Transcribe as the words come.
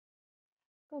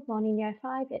Good morning, Year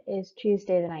 5. It is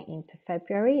Tuesday, the 19th of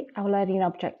February. Our learning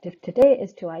objective today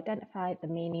is to identify the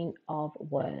meaning of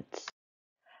words.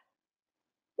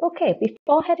 Okay,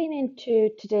 before heading into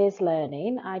today's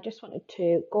learning, I just wanted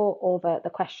to go over the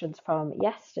questions from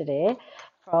yesterday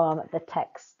from the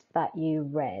text that you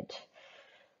read.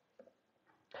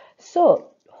 So,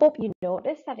 hope you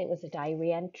noticed that it was a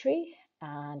diary entry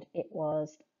and it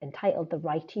was entitled The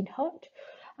Writing Hut,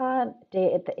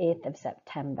 dated the 8th of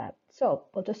September. So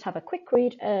we'll just have a quick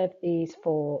read of these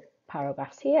 4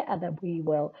 paragraphs here and then we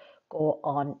will go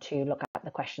on to look at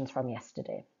the questions from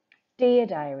yesterday. Dear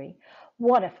Diary,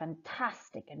 what a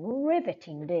fantastic and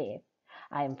riveting day.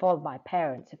 I informed my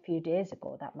parents a few days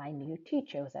ago that my new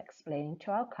teacher was explaining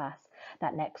to our class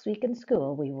that next week in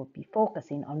school we would be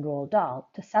focusing on Roald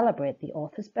Dahl to celebrate the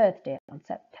author's birthday on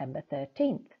September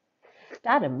 13th.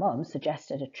 Dad and Mum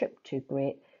suggested a trip to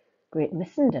Great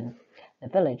Missenden, the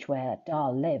village where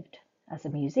Dahl lived, as a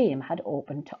museum had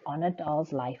opened to honour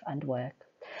Dahl's life and work.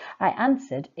 I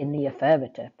answered in the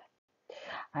affirmative.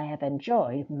 I have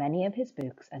enjoyed many of his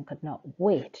books and could not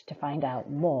wait to find out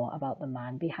more about the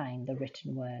man behind the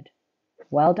written word.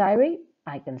 Well, Diary,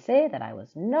 I can say that I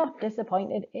was not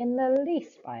disappointed in the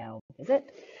least by our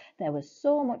visit. There was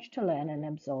so much to learn and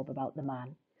absorb about the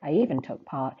man. I even took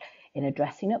part in a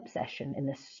dressing up session in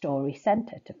the Story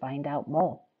Centre to find out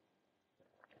more.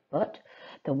 But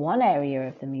the one area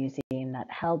of the museum that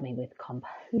held me with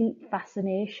complete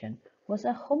fascination was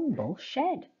a humble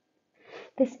shed.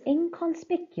 This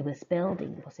inconspicuous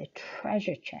building was a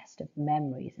treasure chest of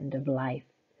memories and of life,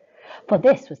 for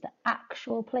this was the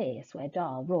actual place where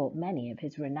Dahl wrote many of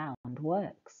his renowned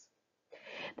works.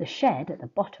 The shed at the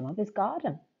bottom of his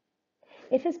garden.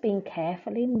 It has been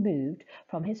carefully moved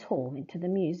from his home into the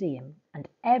museum, and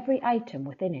every item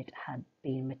within it had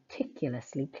been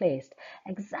meticulously placed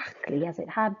exactly as it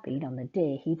had been on the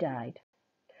day he died.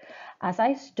 As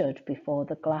I stood before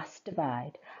the glass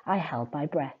divide, I held my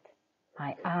breath.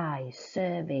 My eyes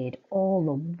surveyed all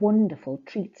the wonderful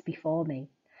treats before me.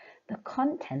 The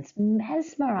contents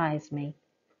mesmerized me.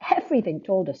 Everything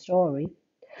told a story.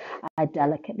 I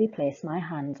delicately placed my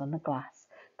hands on the glass,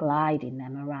 gliding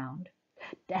them around,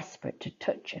 desperate to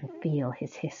touch and feel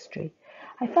his history.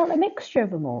 I felt a mixture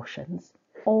of emotions,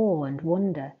 awe and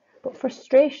wonder, but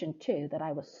frustration too that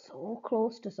I was so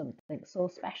close to something so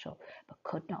special, but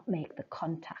could not make the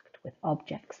contact with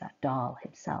objects that Dahl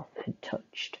himself had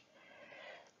touched.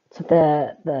 So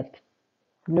the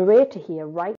narrator here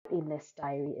writing this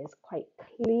diary is quite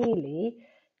clearly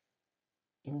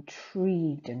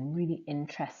intrigued and really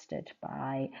interested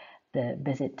by the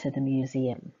visit to the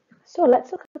museum. So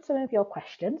let's look at some of your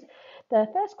questions. The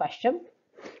first question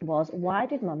was, why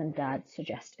did Mum and Dad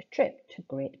suggest a trip to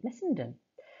Great Missenden?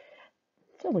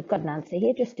 So we've got an answer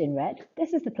here just in red.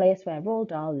 This is the place where Roald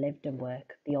Dahl lived and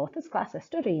worked. The author's class are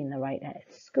studying the writer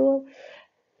at school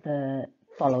the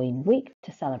following week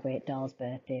to celebrate Dahl's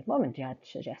birthday. Mum and Dad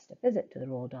suggest a visit to the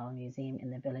Roald Dahl Museum in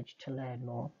the village to learn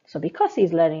more. So because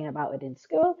he's learning about it in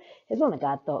school, his mum and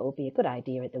dad thought it would be a good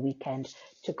idea at the weekend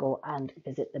to go and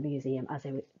visit the museum as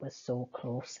it was so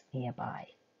close nearby.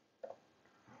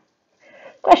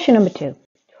 Question number 2.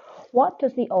 What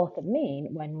does the author mean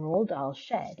when Roald Dahl's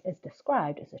shed is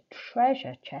described as a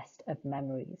treasure chest of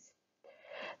memories?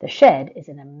 The shed is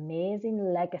an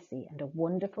amazing legacy and a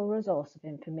wonderful resource of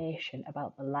information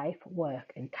about the life,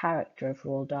 work and character of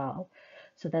Roald Dahl.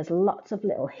 So there's lots of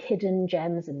little hidden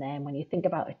gems in there, and when you think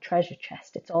about a treasure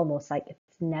chest, it's almost like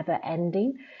it's never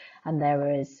ending, and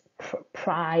there is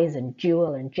prize and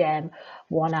jewel and gem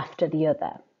one after the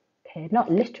other. Okay,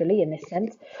 not literally in this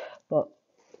sense, but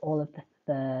all of the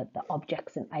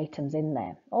objects and items in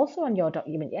there. Also on your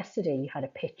document yesterday, you had a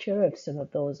picture of some of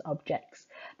those objects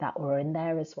that were in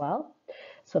there as well.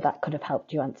 So that could have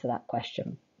helped you answer that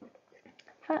question.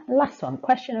 Last one,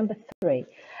 question number 3.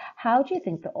 How do you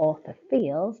think the author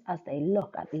feels as they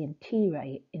look at the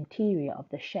interior of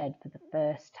the shed for the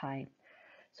first time?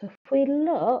 So if we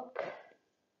look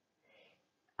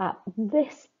at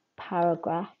this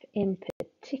paragraph in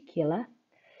particular,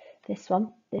 this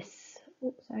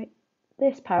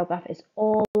paragraph is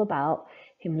all about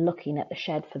him looking at the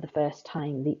shed for the first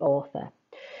time, the author.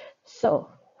 So,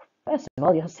 first of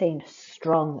all, you're seeing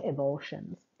strong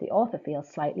emotions. The author feels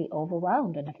slightly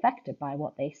overwhelmed and affected by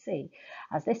what they see,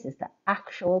 as this is the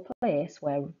actual place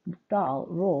where Dahl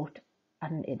wrote,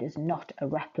 and it is not a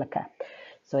replica.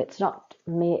 So it's not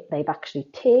they've actually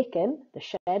taken the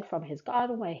shed from his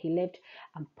garden where he lived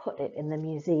and put it in the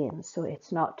museum. So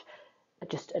it's not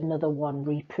just another one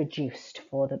reproduced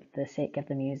for the sake of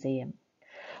the museum.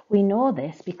 We know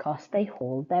this because they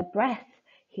hold their breath.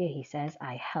 Here he says,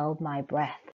 I held my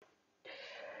breath.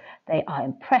 They are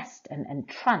impressed and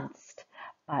entranced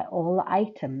by all the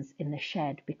items in the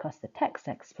shed because the text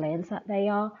explains that they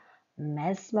are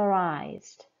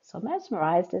mesmerized. So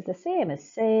mesmerized is the same as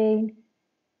saying,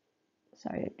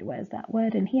 sorry, where's that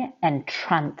word in here?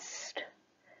 Entranced.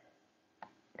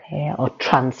 Okay, or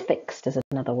transfixed is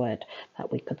another word that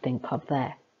we could think of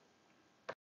there.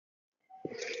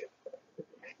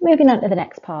 Moving on to the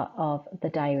next part of the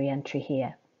diary entry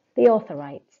here. The author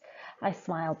writes, I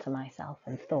smiled to myself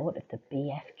and thought of the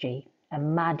BFG,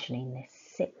 imagining this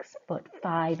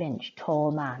 6'5"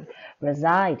 tall man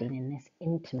residing in this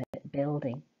intimate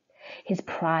building, his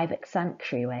private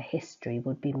sanctuary where history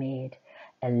would be made,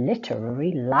 a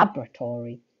literary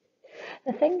laboratory.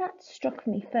 The thing that struck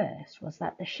me first was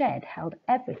that the shed held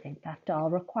everything that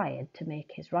Dahl required to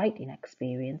make his writing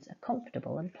experience a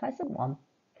comfortable and pleasant one.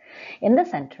 In the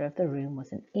centre of the room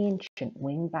was an ancient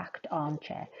wing-backed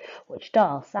armchair, which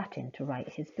Dahl sat in to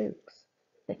write his books.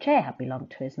 The chair had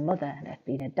belonged to his mother and had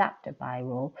been adapted by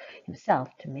Roald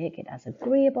himself to make it as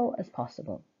agreeable as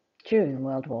possible. During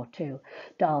World War II,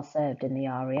 Dahl served in the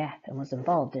RAF and was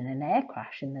involved in an air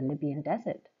crash in the Libyan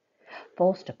desert.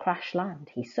 Forced to crash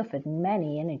land, he suffered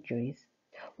many injuries,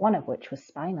 one of which was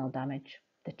spinal damage.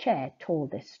 The chair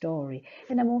told this story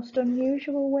in a most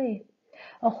unusual way.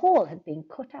 A hole had been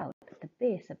cut out at the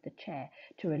base of the chair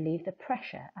to relieve the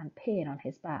pressure and pain on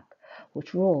his back,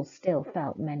 which Roald still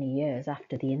felt many years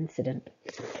after the incident.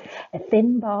 A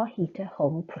thin bar heater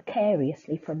hung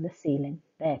precariously from the ceiling,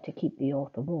 there to keep the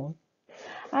author warm.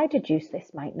 I deduced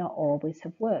this might not always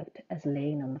have worked, as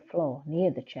laying on the floor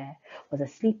near the chair was a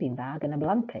sleeping bag and a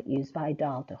blanket used by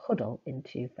Dahl to huddle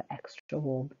into for extra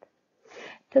warmth.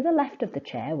 To the left of the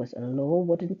chair was a low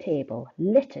wooden table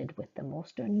littered with the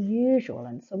most unusual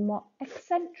and somewhat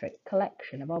eccentric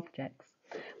collection of objects,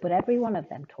 but every one of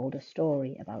them told a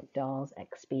story about Dahl's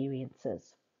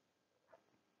experiences.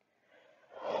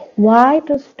 Why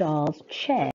does Dahl's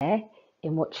chair,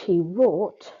 in which he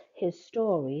wrote his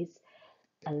stories,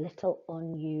 a little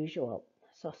unusual?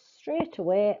 So straight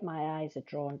away my eyes are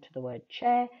drawn to the word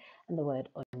chair and the word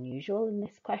unusual in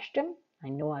this question. I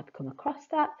know I've come across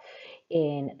that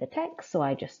in the text, so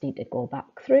I just need to go back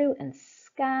through and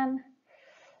scan.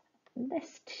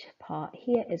 This part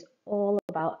here is all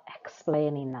about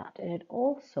explaining that, and it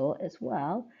also as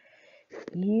well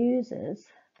uses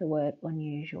the word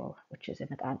unusual, which is in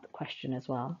the question as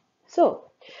well. So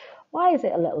why is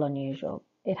it a little unusual?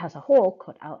 It has a hole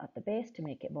cut out at the base to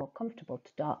make it more comfortable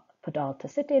for Dahl to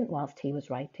sit in whilst he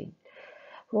was writing.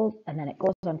 And then it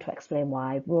goes on to explain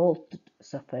why Roald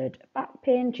suffered back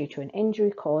pain due to an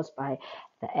injury caused by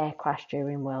the air crash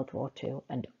during World War II,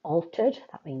 and altered,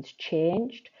 that means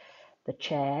changed, the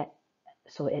chair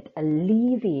so it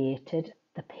alleviated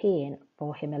the pain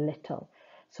for him a little,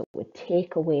 so it would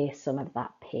take away some of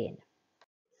that pain.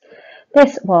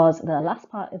 This was the last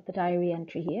part of the diary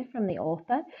entry here from the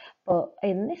author, but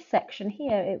in this section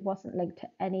here, it wasn't linked to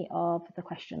any of the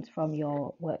questions from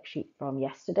your worksheet from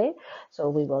yesterday, so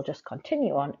we will just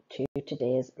continue on to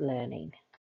today's learning.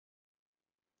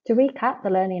 To recap, the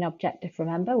learning objective,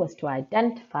 remember, was to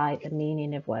identify the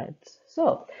meaning of words.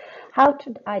 So, how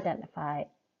to identify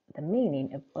the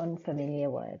meaning of unfamiliar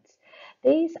words?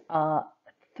 These are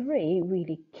three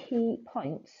really key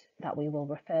points that we will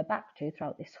refer back to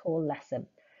throughout this whole lesson.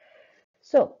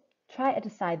 So try to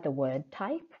decide the word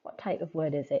type. What type of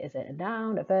word is it? Is it a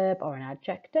noun, a verb, or an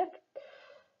adjective?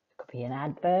 It could be an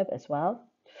adverb as well.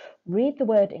 Read the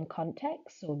word in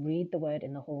context, so read the word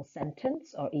in the whole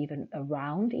sentence, or even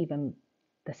around, even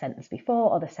the sentence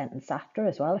before or the sentence after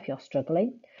as well if you're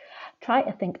struggling. Try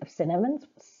to think of synonyms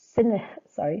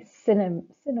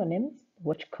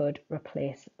which could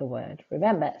replace the word.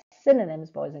 Remember,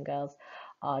 synonyms, boys and girls,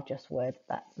 are just words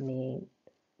that mean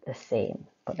the same,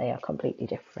 but they are completely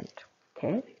different.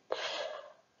 Okay.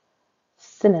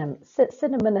 Synonyms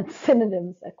and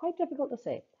synonyms are quite difficult to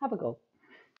say. Have a go.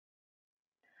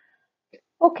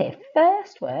 Okay,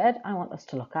 first word I want us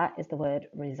to look at is the word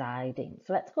residing.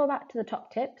 So let's go back to the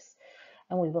top tips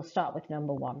and we will start with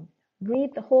number 1.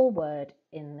 Read the whole word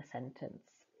in the sentence.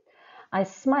 I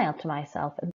smiled to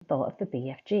myself and thought of the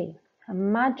BFG,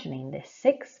 imagining this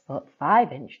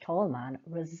 6'5" tall man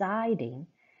residing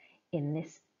in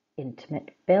this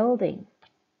intimate building.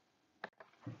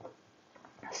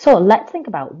 So let's think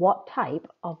about what type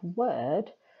of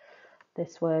word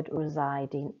this word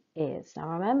residing is. Now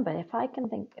remember, if I can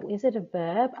think, is it a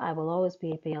verb? I will always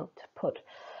be able to put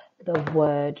the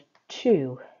word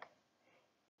to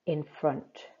in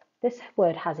front. This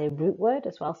word has a root word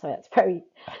as well, so it's very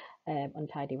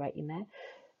untidy writing there,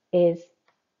 is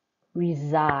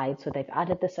reside. So they've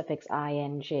added the suffix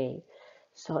ing.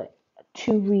 So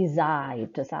To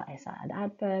reside, is that an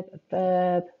adverb, a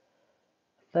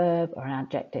verb, or an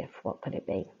adjective? What could it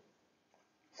be?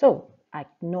 So I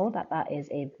know that that is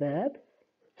a verb,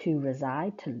 to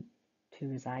reside, to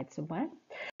reside somewhere.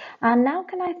 And now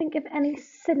can I think of any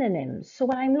synonyms? So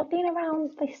when I'm looking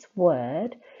around this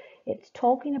word, it's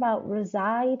talking about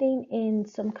residing in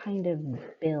some kind of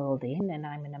building, and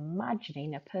I'm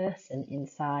imagining a person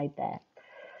inside there.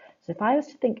 So if I was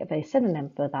to think of a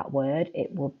synonym for that word,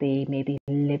 it would be maybe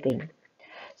living.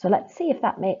 So let's see if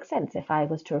that makes sense if I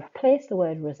was to replace the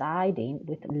word residing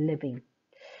with living.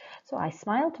 So I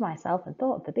smiled to myself and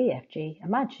thought of the BFG,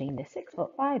 imagining this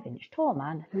 6'5" tall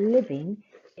man living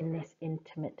in this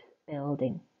intimate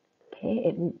building. Okay,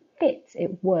 it fits,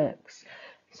 it works.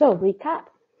 So recap,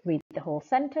 read the whole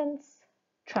sentence,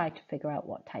 try to figure out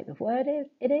what type of word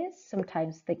it is.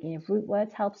 Sometimes thinking of root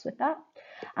words helps with that.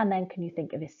 And then can you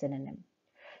think of a synonym?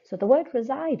 So the word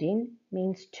residing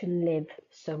means to live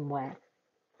somewhere.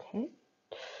 Okay.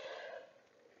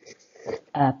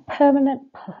 A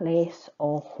permanent place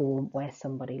or home where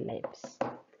somebody lives.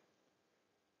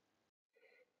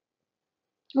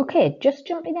 Okay, just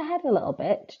jumping ahead a little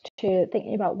bit to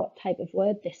thinking about what type of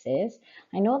word this is.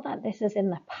 I know that this is in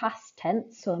the past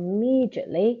tense, so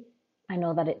immediately I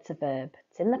know that it's a verb.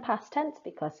 It's in the past tense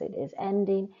because it is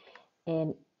ending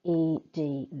in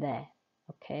ed there.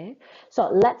 Okay, so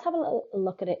let's have a little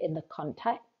look at it in the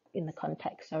context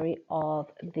of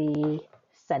the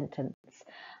sentence.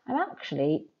 I'm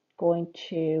actually going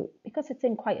to, because it's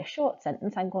in quite a short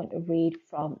sentence, I'm going to read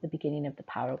from the beginning of the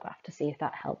paragraph to see if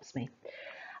that helps me.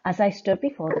 As I stood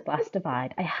before the glass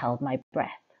divide, I held my breath.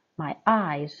 My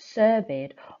eyes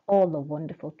surveyed all the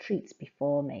wonderful treats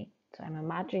before me. So I'm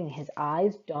imagining his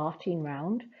eyes darting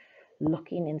round,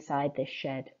 looking inside this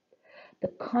shed. The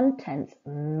contents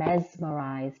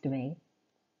mesmerized me.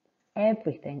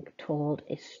 Everything told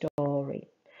a story.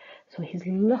 So he's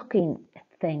looking at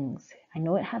things. I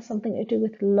know it has something to do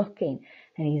with looking,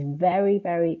 and he's very,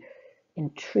 very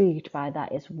intrigued by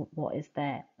that is what is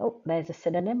there. Oh, there's a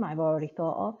synonym I've already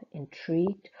thought of,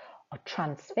 intrigued or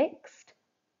transfixed,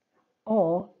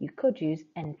 or you could use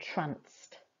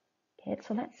entranced. Okay,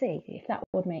 so let's see if that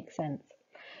would make sense.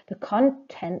 The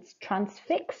contents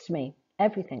transfixed me.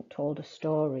 Everything told a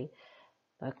story.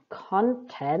 The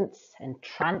contents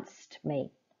entranced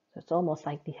me. So it's almost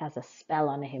like he has a spell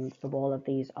on him from all of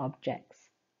these objects.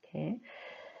 Okay.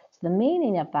 So the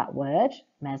meaning of that word,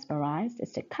 mesmerized,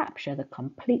 is to capture the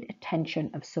complete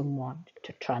attention of someone,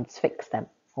 to transfix them,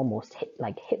 almost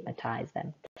like hypnotize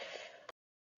them.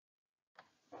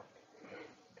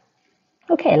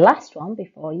 Okay, last one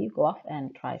before you go off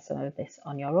and try some of this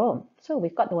on your own. So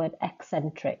we've got the word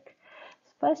eccentric.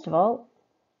 So first of all,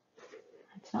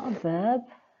 it's not a verb,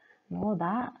 know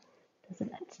that.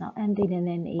 It's not ending in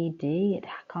an ed. It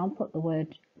can't put the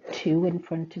word to in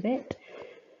front of it.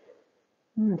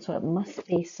 So it must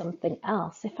be something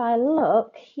else. If I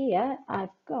look here, I've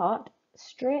got,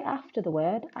 straight after the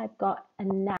word, I've got a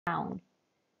noun.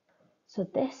 So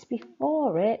this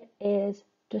before it is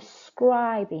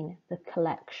describing the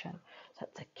collection. So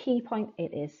it's a key point.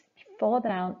 It is before the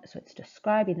noun, so it's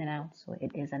describing the noun, so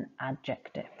it is an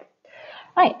adjective.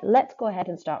 Right, let's go ahead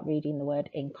and start reading the word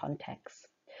in context.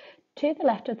 To the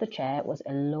left of the chair was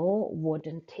a low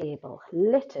wooden table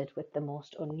littered with the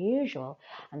most unusual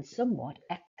and somewhat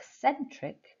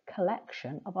eccentric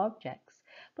collection of objects,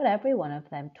 but every one of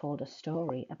them told a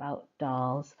story about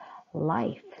Dahl's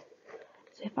life.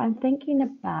 So if I'm thinking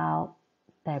about,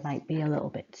 they might be a little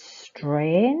bit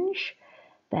strange,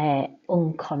 they're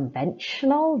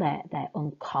unconventional, they're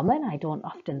uncommon, I don't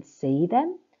often see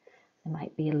them, they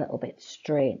might be a little bit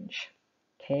strange.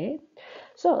 Okay,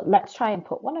 so let's try and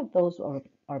put one of those, or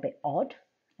a bit odd,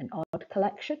 an odd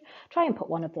collection. Try and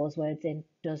put one of those words in.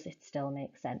 Does it still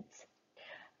make sense?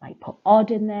 Might put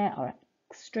odd in there or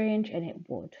strange, and it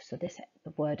would. So the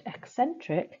word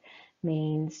eccentric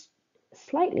means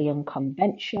slightly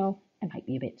unconventional. It might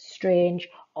be a bit strange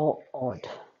or odd.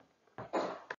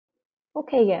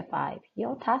 Okay, year 5,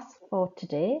 your task for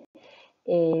today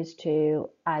is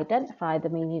to identify the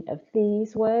meaning of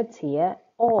these words here,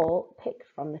 all picked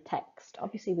from the text.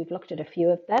 Obviously, we've looked at a few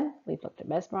of them. We've looked at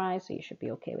mesmerized, so you should be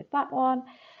okay with that one.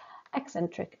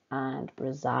 Eccentric and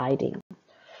residing.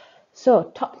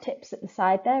 So top tips at the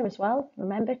side there as well.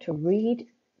 Remember to read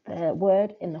the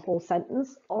word in the whole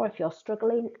sentence, or if you're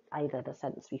struggling, either the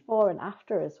sentence before and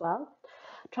after as well.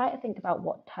 Try to think about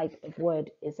what type of word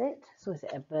is it. So is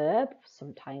it a verb?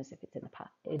 Sometimes if it's in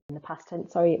the past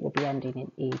tense, it will be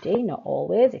ending in ed, not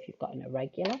always if you've got an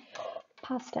irregular.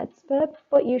 past tense verb,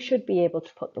 but you should be able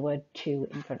to put the word to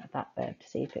in front of that verb to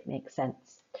see if it makes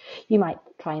sense. You might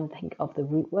try and think of the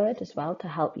root word as well to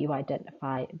help you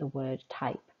identify the word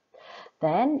type.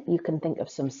 Then you can think of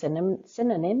some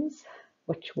synonyms,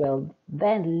 which will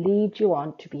then lead you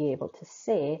on to be able to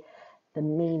say the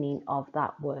meaning of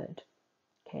that word.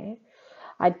 Okay.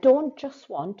 I don't just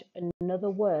want another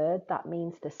word that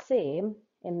means the same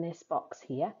in this box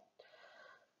here.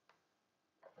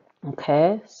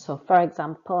 Okay, so for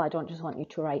example, I don't just want you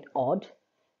to write odd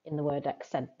in the word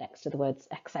accent next to the words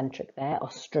eccentric there,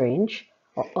 or strange,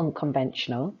 or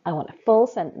unconventional. I want a full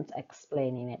sentence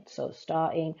explaining it. So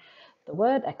starting the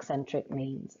word eccentric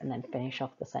means, and then finish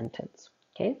off the sentence.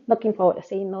 Okay, looking forward to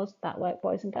seeing that work,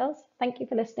 boys and girls. Thank you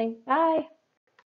for listening. Bye.